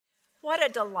what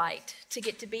a delight to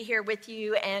get to be here with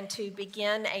you and to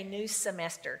begin a new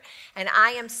semester. And I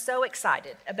am so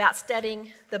excited about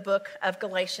studying the book of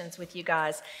Galatians with you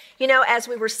guys. You know, as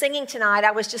we were singing tonight,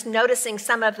 I was just noticing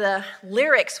some of the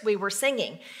lyrics we were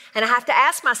singing. And I have to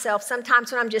ask myself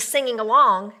sometimes when I'm just singing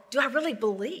along, do I really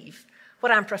believe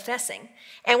what I'm professing?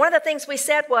 And one of the things we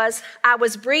said was, I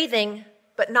was breathing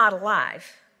but not alive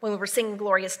when we were singing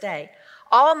Glorious Day.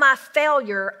 All my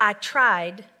failure I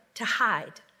tried to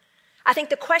hide. I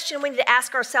think the question we need to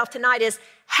ask ourselves tonight is,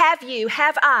 have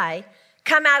I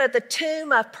come out of the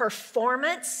tomb of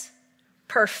performance,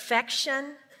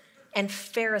 perfection, and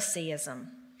Phariseeism?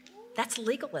 That's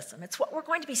legalism. It's what we're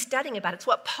going to be studying about. It's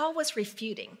what Paul was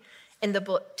refuting in the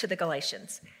book to the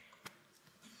Galatians.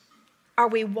 Are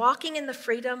we walking in the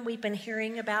freedom we've been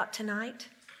hearing about tonight?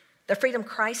 The freedom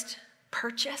Christ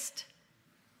purchased?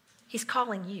 He's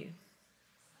calling you.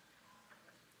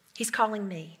 He's calling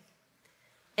me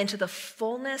into the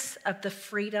fullness of the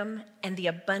freedom and the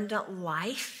abundant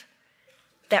life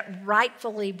that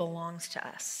rightfully belongs to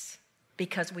us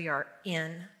because we are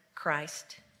in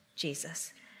Christ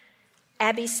Jesus.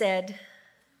 Abby said,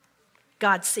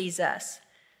 God sees us.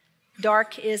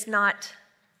 Dark is not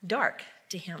dark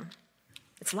to him.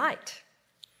 It's light.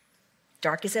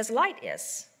 Dark is as light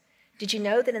is. Did you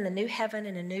know that in the new heaven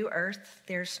and a new earth,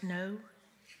 there's no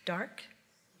dark?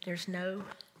 There's no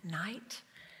night?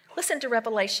 Listen to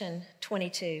Revelation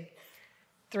 22,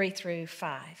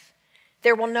 3-5.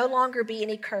 There will no longer be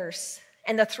any curse,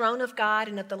 and the throne of God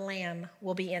and of the Lamb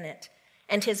will be in it,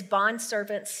 and his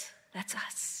bondservants, that's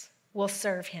us, will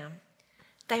serve him.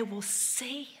 They will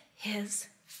see his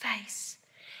face,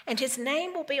 and his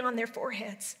name will be on their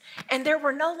foreheads, and there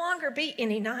will no longer be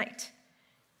any night.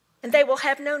 And they will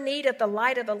have no need of the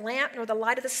light of a lamp nor the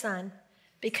light of the sun,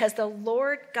 because the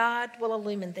Lord God will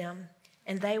illumine them,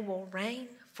 and they will reign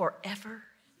forever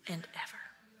and ever.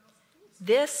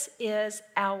 This is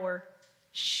our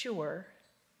sure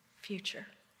future.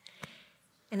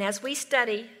 And as we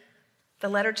study the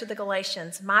letter to the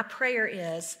Galatians, my prayer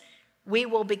is we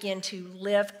will begin to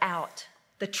live out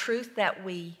the truth that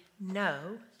we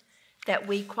know, that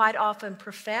we quite often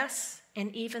profess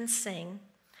and even sing,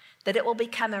 that it will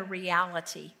become a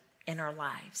reality in our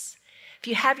lives. If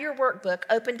you have your workbook,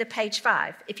 open to page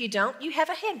 5. If you don't, you have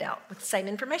a handout with the same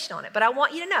information on it. But I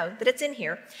want you to know that it's in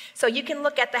here so you can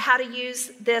look at the how to use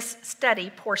this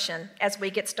study portion as we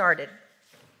get started.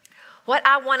 What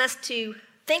I want us to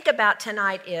think about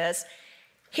tonight is,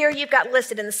 here you've got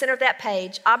listed in the center of that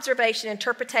page, observation,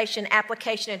 interpretation,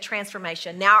 application, and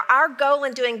transformation. Now, our goal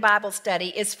in doing Bible study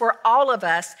is for all of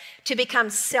us to become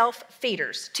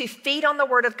self-feeders, to feed on the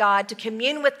Word of God, to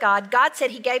commune with God. God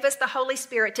said he gave us the Holy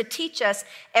Spirit to teach us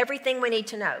everything we need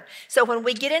to know. So when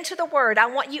we get into the Word, I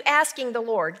want you asking the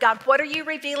Lord, God, what are you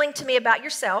revealing to me about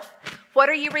yourself? What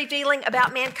are you revealing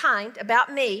about mankind,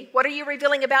 about me? What are you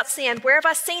revealing about sin? Where have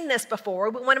I seen this before?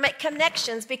 We want to make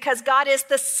connections because God is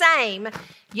the same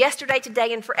yesterday,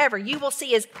 today, and forever. You will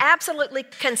see is absolutely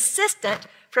consistent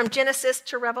from Genesis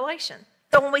to Revelation.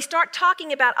 So when we start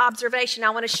talking about observation, I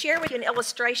want to share with you an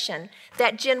illustration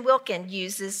that Jen Wilkin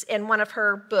uses in one of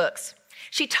her books.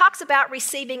 She talks about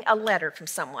receiving a letter from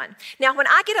someone. Now, when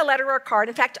I get a letter or a card,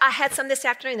 in fact, I had some this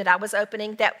afternoon that I was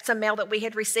opening, some mail that we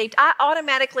had received, I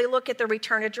automatically look at the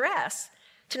return address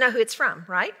to know who it's from,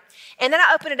 right? And then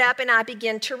I open it up and I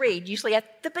begin to read, usually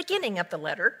at the beginning of the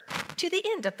letter to the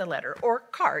end of the letter or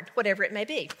card, whatever it may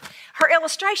be. Her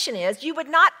illustration is you would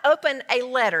not open a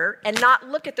letter and not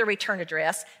look at the return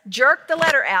address, jerk the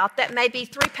letter out that may be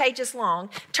 3 pages long,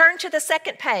 turn to the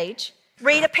second page,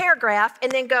 read a paragraph,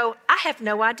 and then go, I have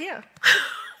no idea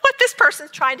what this person's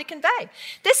trying to convey.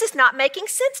 This is not making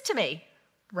sense to me,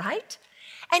 right?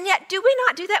 And yet, do we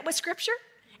not do that with Scripture?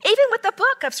 Even with the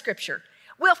book of Scripture.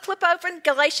 We'll flip over in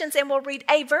Galatians and we'll read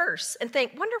a verse and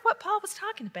think, wonder what Paul was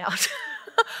talking about.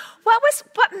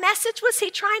 What message was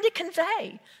he trying to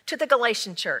convey to the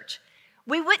Galatian church?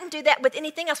 We wouldn't do that with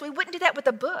anything else. We wouldn't do that with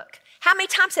a book. How many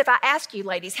times have I asked you,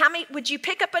 ladies, would you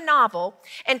pick up a novel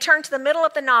and turn to the middle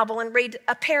of the novel and read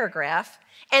a paragraph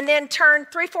and then turn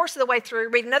 3/4 of the way through,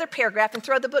 read another paragraph and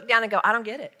throw the book down and go, I don't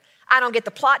get it. I don't get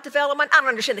the plot development. I don't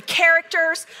understand the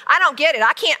characters. I don't get it.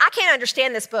 I can't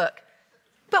understand this book.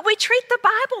 But we treat the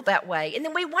Bible that way, and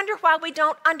then we wonder why we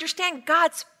don't understand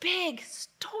God's big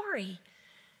story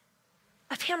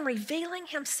of him revealing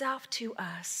himself to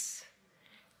us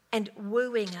and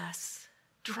wooing us,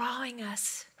 drawing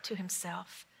us to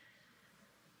himself.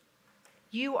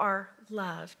 You are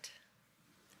loved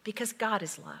because God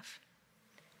is love.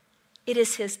 It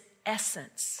is his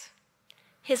essence.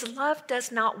 His love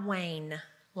does not wane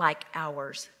like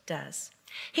ours does.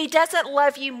 He doesn't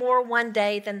love you more one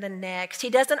day than the next. He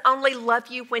doesn't only love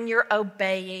you when you're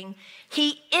obeying.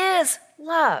 He is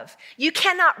love. You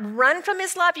cannot run from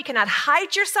his love. You cannot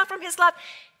hide yourself from his love.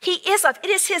 He is love. It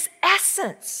is his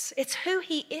essence. It's who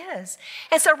he is.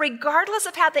 And so regardless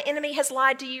of how the enemy has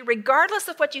lied to you, regardless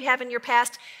of what you have in your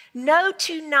past, know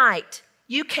tonight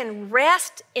you can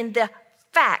rest in the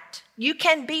fact, you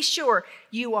can be sure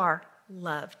you are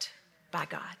loved by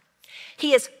God.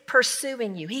 He is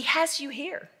pursuing you. He has you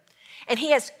here. And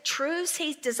he has truths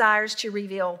he desires to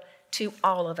reveal to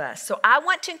all of us. So I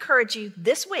want to encourage you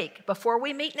this week, before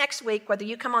we meet next week, whether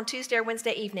you come on Tuesday or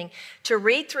Wednesday evening, to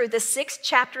read through the 6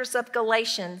 chapters of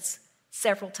Galatians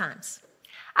several times.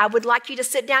 I would like you to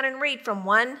sit down and read from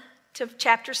 1 to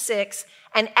chapter 6,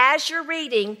 and as you're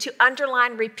reading, to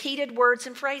underline repeated words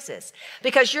and phrases,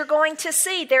 because you're going to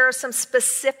see there are some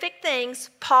specific things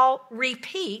Paul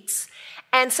repeats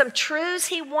and some truths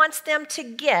he wants them to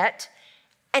get,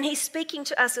 and he's speaking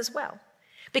to us as well.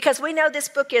 Because we know this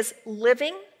book is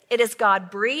living, it is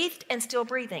God-breathed and still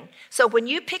breathing. So when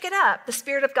you pick it up, the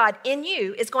Spirit of God in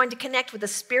you is going to connect with the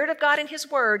Spirit of God in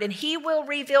his word, and he will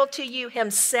reveal to you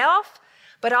himself,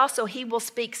 but also he will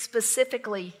speak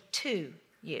specifically to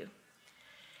you.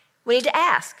 We need to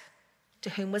ask,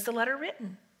 to whom was the letter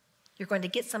written? You're going to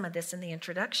get some of this in the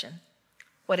introduction.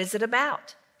 What is it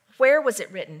about? Where was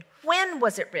it written? When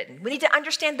was it written? We need to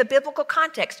understand the biblical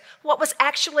context, what was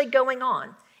actually going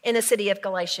on in the city of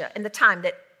Galatia in the time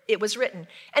that it was written.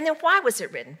 And then why was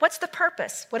it written? What's the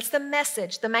purpose? What's the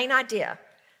message, the main idea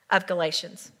of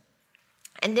Galatians?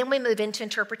 And then we move into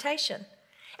interpretation.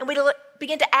 And we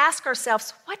begin to ask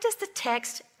ourselves, what does the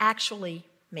text actually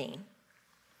mean?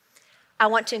 I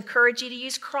want to encourage you to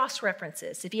use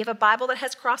cross-references. If you have a Bible that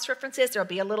has cross-references, there'll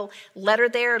be a little letter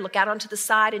there. Look out onto the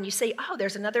side and you see, oh,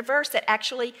 there's another verse that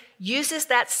actually uses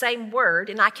that same word,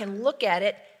 and I can look at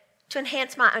it to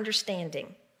enhance my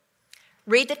understanding.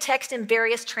 Read the text in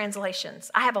various translations.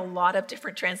 I have a lot of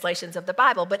different translations of the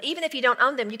Bible, but even if you don't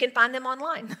own them, you can find them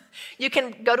online. You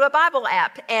can go to a Bible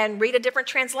app and read a different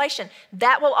translation.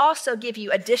 That will also give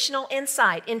you additional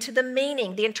insight into the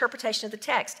meaning, the interpretation of the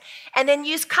text. And then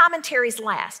use commentaries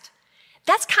last.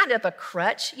 That's kind of a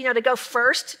crutch, to go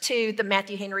first to the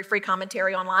Matthew Henry Free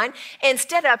Commentary online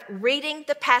instead of reading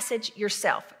the passage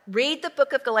yourself. Read the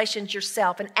book of Galatians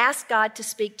yourself and ask God to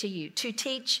speak to you, to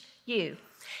teach you.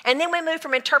 And then we move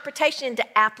from interpretation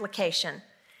into application.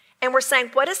 And we're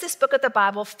saying, what does this book of the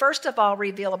Bible, first of all,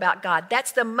 reveal about God?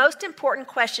 That's the most important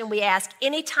question we ask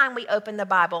anytime we open the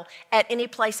Bible, at any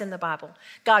place in the Bible.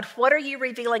 God, what are you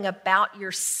revealing about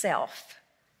yourself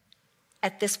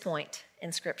at this point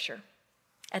in Scripture?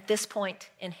 At this point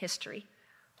in history?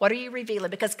 What are you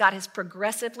revealing? Because God has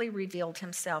progressively revealed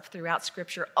himself throughout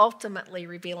Scripture, ultimately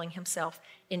revealing himself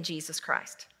in Jesus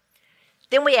Christ.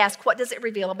 Then we ask, what does it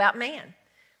reveal about man?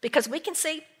 Because we can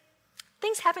see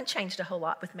things haven't changed a whole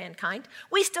lot with mankind.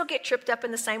 We still get tripped up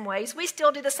in the same ways. We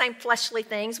still do the same fleshly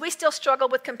things. We still struggle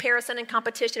with comparison and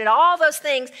competition and all those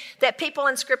things that people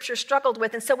in Scripture struggled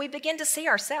with. And so we begin to see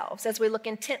ourselves as we look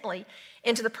intently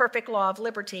into the perfect law of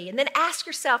liberty. And then ask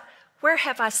yourself, where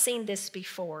have I seen this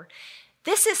before?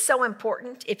 This is so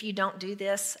important if you don't do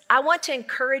this. I want to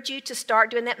encourage you to start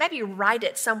doing that. Maybe write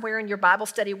it somewhere in your Bible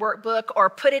study workbook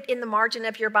or put it in the margin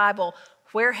of your Bible.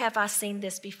 Where have I seen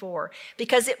this before?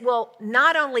 Because it will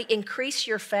not only increase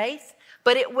your faith,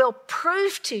 but it will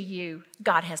prove to you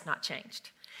God has not changed.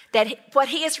 That what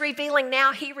he is revealing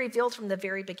now, he revealed from the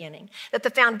very beginning. That the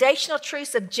foundational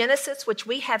truths of Genesis, which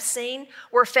we have seen,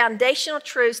 were foundational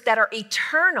truths that are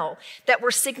eternal, that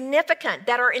were significant,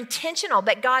 that are intentional,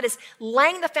 that God is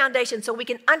laying the foundation so we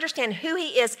can understand who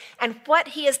he is and what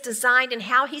he has designed and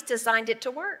how he's designed it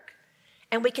to work.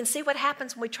 And we can see what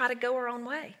happens when we try to go our own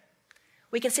way.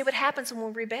 We can see what happens when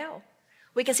we rebel.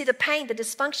 We can see the pain, the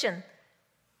dysfunction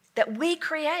that we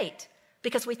create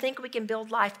because we think we can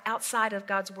build life outside of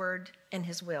God's word and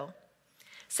his will.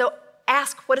 So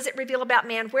ask, what does it reveal about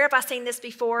man? Where have I seen this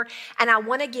before? And I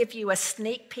want to give you a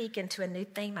sneak peek into a new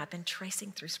theme I've been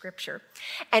tracing through Scripture.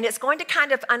 And it's going to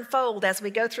kind of unfold as we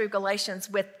go through Galatians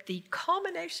with the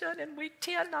culmination in week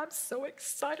 10. I'm so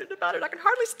excited about it. I can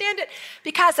hardly stand it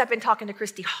because I've been talking to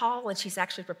Christy Hall, and she's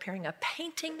actually preparing a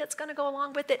painting that's going to go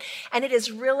along with it. And it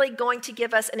is really going to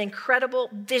give us an incredible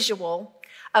visual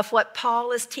of what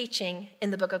Paul is teaching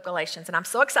in the book of Galatians. And I'm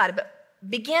so excited, but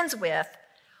begins with,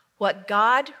 what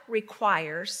God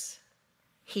requires,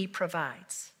 he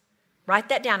provides. Write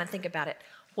that down and think about it.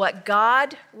 What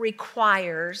God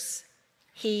requires,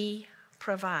 he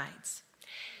provides.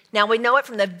 Now, we know it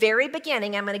from the very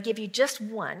beginning. I'm going to give you just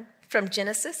one from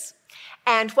Genesis.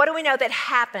 And what do we know that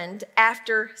happened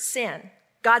after sin?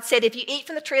 God said, if you eat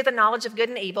from the tree of the knowledge of good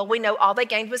and evil, we know all they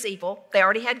gained was evil. They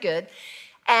already had good.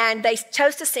 And they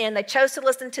chose to sin. They chose to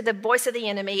listen to the voice of the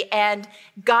enemy. And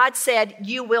God said,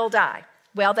 you will die.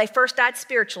 Well, they first died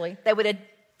spiritually. They would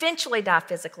eventually die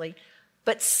physically.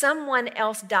 But someone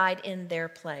else died in their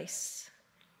place.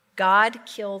 God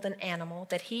killed an animal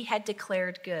that he had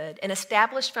declared good and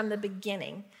established from the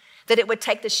beginning that it would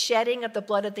take the shedding of the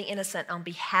blood of the innocent on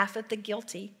behalf of the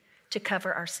guilty to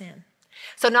cover our sin.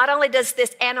 So not only does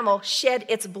this animal shed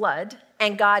its blood,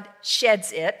 and God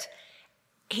sheds it,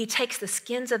 he takes the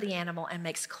skins of the animal and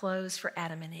makes clothes for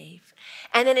Adam and Eve.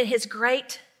 And then in his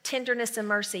great tenderness and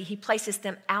mercy, he places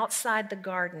them outside the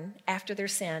garden after their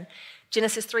sin.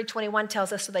 Genesis 3:21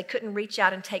 tells us so they couldn't reach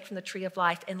out and take from the tree of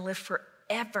life and live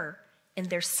forever in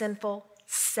their sinful,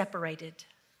 separated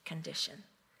condition.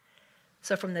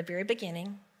 So from the very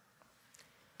beginning,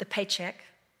 the paycheck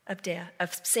of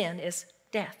sin is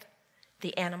death.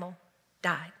 The animal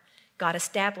died. God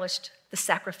established the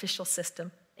sacrificial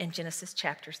system in Genesis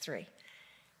chapter 3.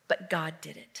 But God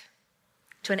did it.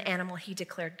 To an animal he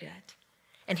declared good.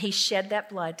 And he shed that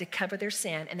blood to cover their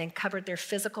sin and then covered their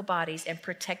physical bodies and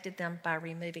protected them by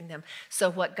removing them. So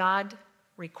what God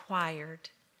required,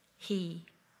 he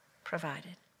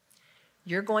provided.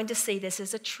 You're going to see this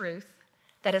as a truth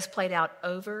that is played out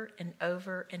over and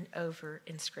over and over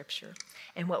in Scripture.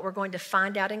 And what we're going to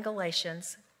find out in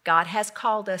Galatians, God has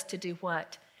called us to do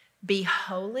what? Be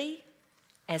holy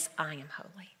as I am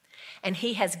holy. And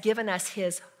he has given us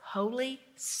his Holy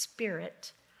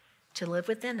Spirit to live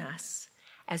within us.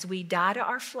 As we die to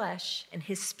our flesh and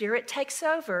his Spirit takes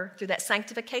over through that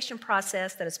sanctification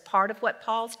process that is part of what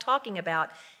Paul's talking about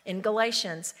in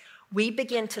Galatians, we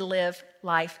begin to live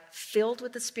life filled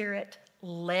with the Spirit,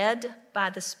 led by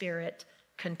the Spirit,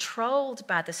 controlled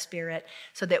by the Spirit,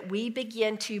 so that we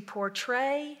begin to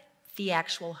portray the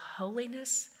actual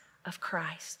holiness of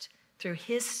Christ through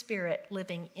his Spirit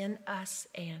living in us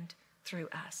and through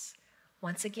us.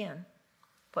 Once again,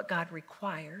 what God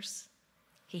requires,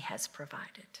 he has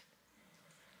provided.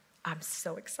 I'm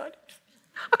so excited.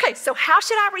 Okay, so how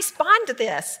should I respond to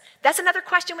this? That's another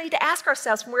question we need to ask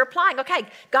ourselves when we're applying. Okay,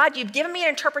 God, you've given me an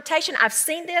interpretation. I've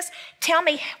seen this. Tell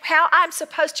me how I'm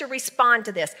supposed to respond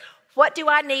to this. What do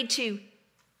I need to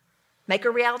make a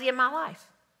reality in my life?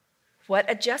 What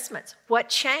adjustments? What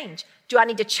change? Do I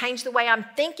need to change the way I'm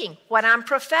thinking, what I'm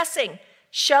professing?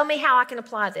 Show me how I can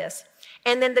apply this.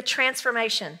 And then the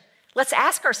transformation. Let's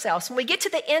ask ourselves, when we get to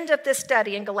the end of this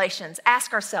study in Galatians,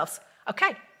 ask ourselves,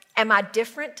 okay, am I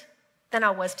different than I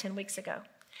was 10 weeks ago?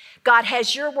 God,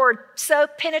 has your word so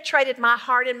penetrated my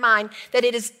heart and mind that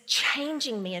it is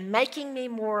changing me and making me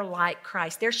more like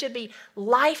Christ? There should be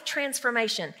life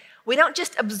transformation. We don't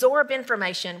just absorb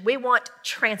information. We want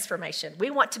transformation. We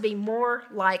want to be more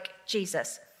like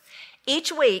Jesus.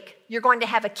 Each week, you're going to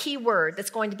have a key word that's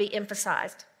going to be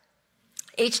emphasized.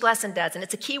 Each lesson does, and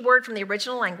it's a key word from the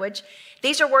original language.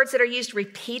 These are words that are used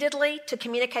repeatedly to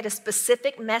communicate a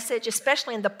specific message,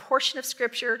 especially in the portion of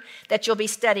Scripture that you'll be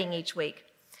studying each week.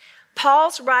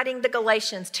 Paul's writing the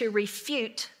Galatians to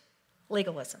refute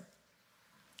legalism.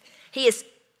 He is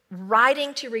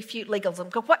writing to refute legalism.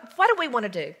 What do we want to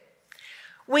do?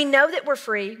 We know that we're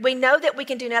free. We know that we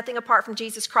can do nothing apart from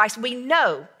Jesus Christ. We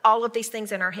know all of these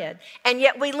things in our head. And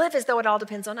yet we live as though it all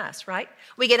depends on us, right?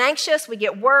 We get anxious, we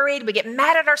get worried, we get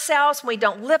mad at ourselves, we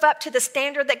don't live up to the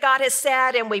standard that God has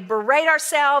set, and we berate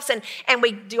ourselves, and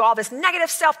we do all this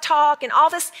negative self-talk and all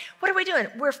this. What are we doing?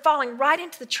 We're falling right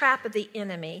into the trap of the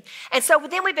enemy. And so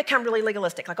then we become really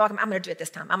legalistic, like, oh, I'm going to do it this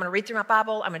time. I'm going to read through my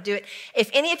Bible. I'm going to do it. If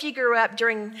any of you grew up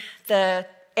during the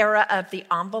era of the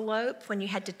envelope, when you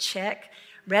had to check,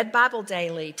 read Bible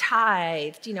daily,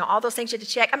 tithed, all those things you had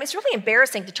to check. I mean, it's really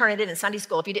embarrassing to turn it in Sunday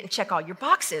school if you didn't check all your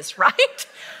boxes, right?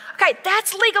 Okay,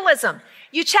 that's legalism.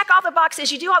 You check all the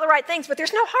boxes, you do all the right things, but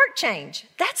there's no heart change.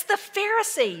 That's the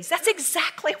Pharisees. That's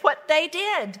exactly what they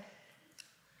did.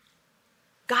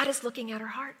 God is looking at our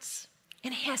hearts,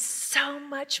 and he has so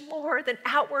much more than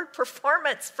outward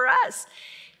performance for us.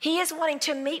 He is wanting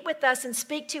to meet with us and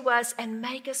speak to us and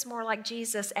make us more like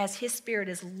Jesus as his Spirit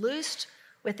is loosed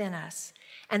within us.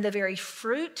 And the very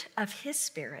fruit of his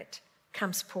Spirit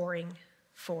comes pouring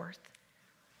forth.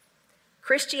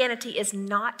 Christianity is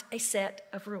not a set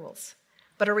of rules,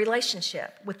 but a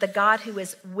relationship with the God who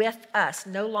is with us,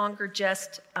 no longer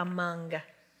just among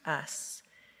us,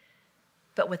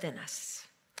 but within us.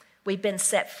 We've been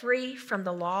set free from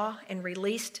the law and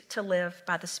released to live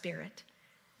by the Spirit.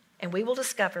 And we will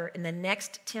discover in the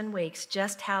next 10 weeks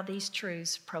just how these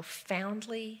truths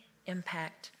profoundly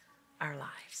impact our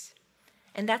lives.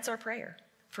 And that's our prayer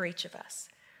for each of us.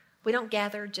 We don't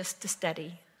gather just to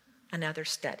study another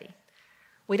study.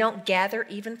 We don't gather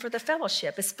even for the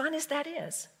fellowship, as fun as that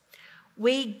is.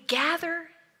 We gather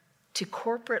to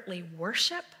corporately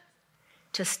worship,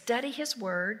 to study his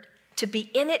word, to be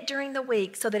in it during the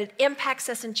week so that it impacts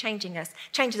us and changes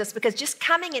us. Because just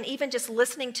coming and even just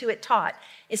listening to it taught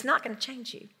is not going to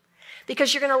change you.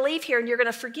 Because you're going to leave here and you're going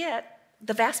to forget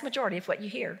the vast majority of what you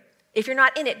hear if you're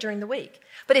not in it during the week.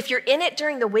 But if you're in it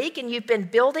during the week and you've been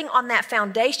building on that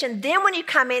foundation, then when you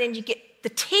come in and you get the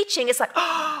teaching, it's like,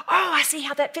 oh, I see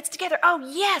how that fits together. Oh,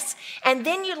 yes. And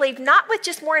then you leave not with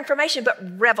just more information, but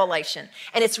revelation.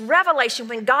 And it's revelation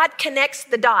when God connects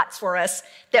the dots for us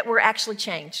that we're actually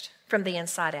changed from the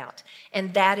inside out.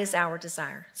 And that is our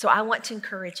desire. So I want to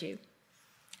encourage you.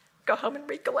 Go home and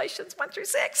read Galatians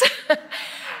 1-6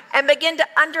 and begin to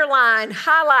underline,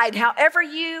 highlight, however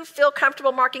you feel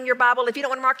comfortable marking your Bible. If you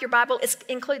don't want to mark your Bible, it's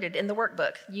included in the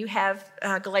workbook. You have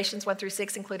Galatians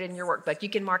 1-6 included in your workbook. You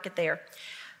can mark it there.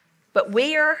 But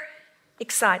we are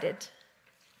excited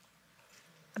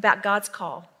about God's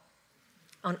call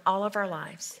on all of our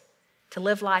lives to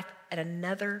live life at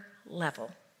another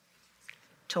level,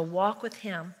 to walk with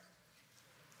him,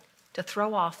 to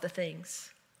throw off the things,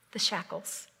 the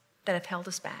shackles that have held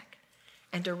us back,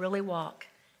 and to really walk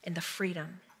in the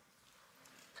freedom,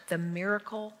 the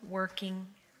miracle-working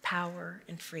power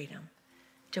and freedom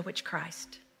to which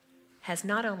Christ has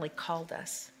not only called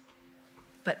us,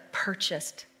 but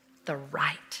purchased the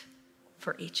right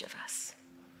for each of us.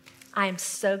 I am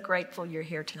so grateful you're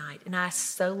here tonight, and I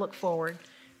so look forward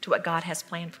to what God has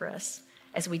planned for us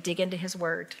as we dig into his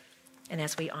word and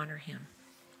as we honor him.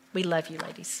 We love you,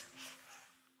 ladies.